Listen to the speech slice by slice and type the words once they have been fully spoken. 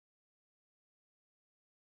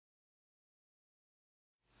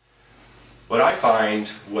What I find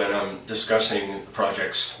when I'm discussing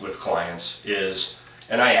projects with clients is,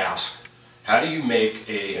 and I ask, how do you make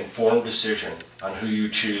an informed decision on who you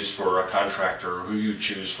choose for a contractor or who you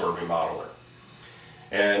choose for a remodeler?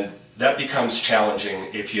 And that becomes challenging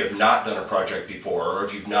if you have not done a project before or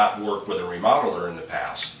if you've not worked with a remodeler in the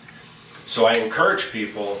past. So I encourage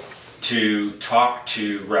people to talk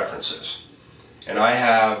to references. And I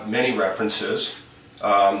have many references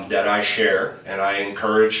that I share, and I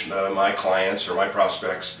encourage my clients or my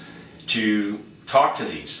prospects to talk to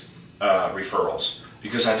these referrals,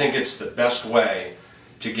 because I think it's the best way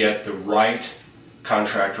to get the right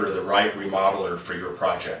contractor or the right remodeler for your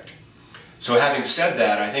project. So having said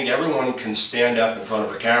that, I think everyone can stand up in front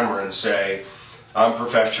of a camera and say, I'm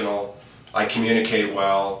professional, I communicate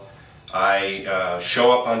well, I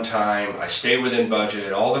show up on time, I stay within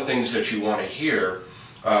budget, all the things that you want to hear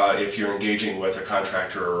if you're engaging with a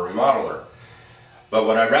contractor or a remodeler. But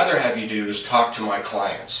what I'd rather have you do is talk to my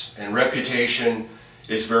clients. And reputation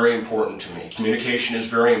is very important to me. Communication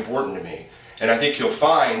is very important to me. And I think you'll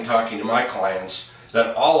find, talking to my clients,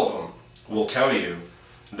 that all of them will tell you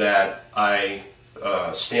that I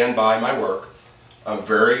stand by my work. I'm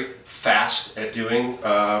very fast at doing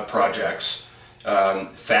projects.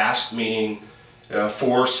 Fast meaning 4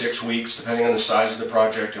 or 6 weeks, depending on the size of the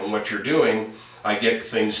project and what you're doing. I get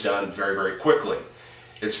things done very, very quickly.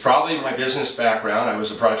 It's probably my business background. I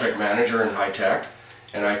was a project manager in high tech,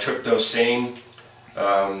 and I took those same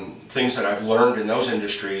things that I've learned in those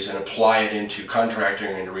industries and apply it into contracting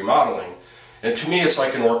and remodeling. And to me, it's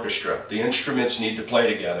like an orchestra. The instruments need to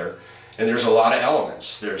play together, and there's a lot of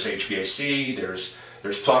elements. There's HVAC,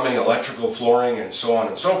 there's plumbing, electrical, flooring, and so on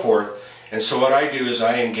and so forth. And so what I do is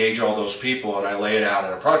I engage all those people and I lay it out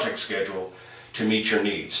in a project schedule to meet your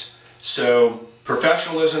needs. So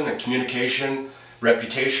professionalism and communication,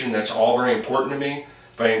 reputation, that's all very important to me.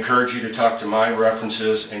 But I encourage you to talk to my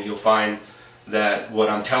references, and you'll find that what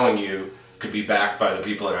I'm telling you could be backed by the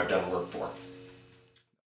people that I've done work for.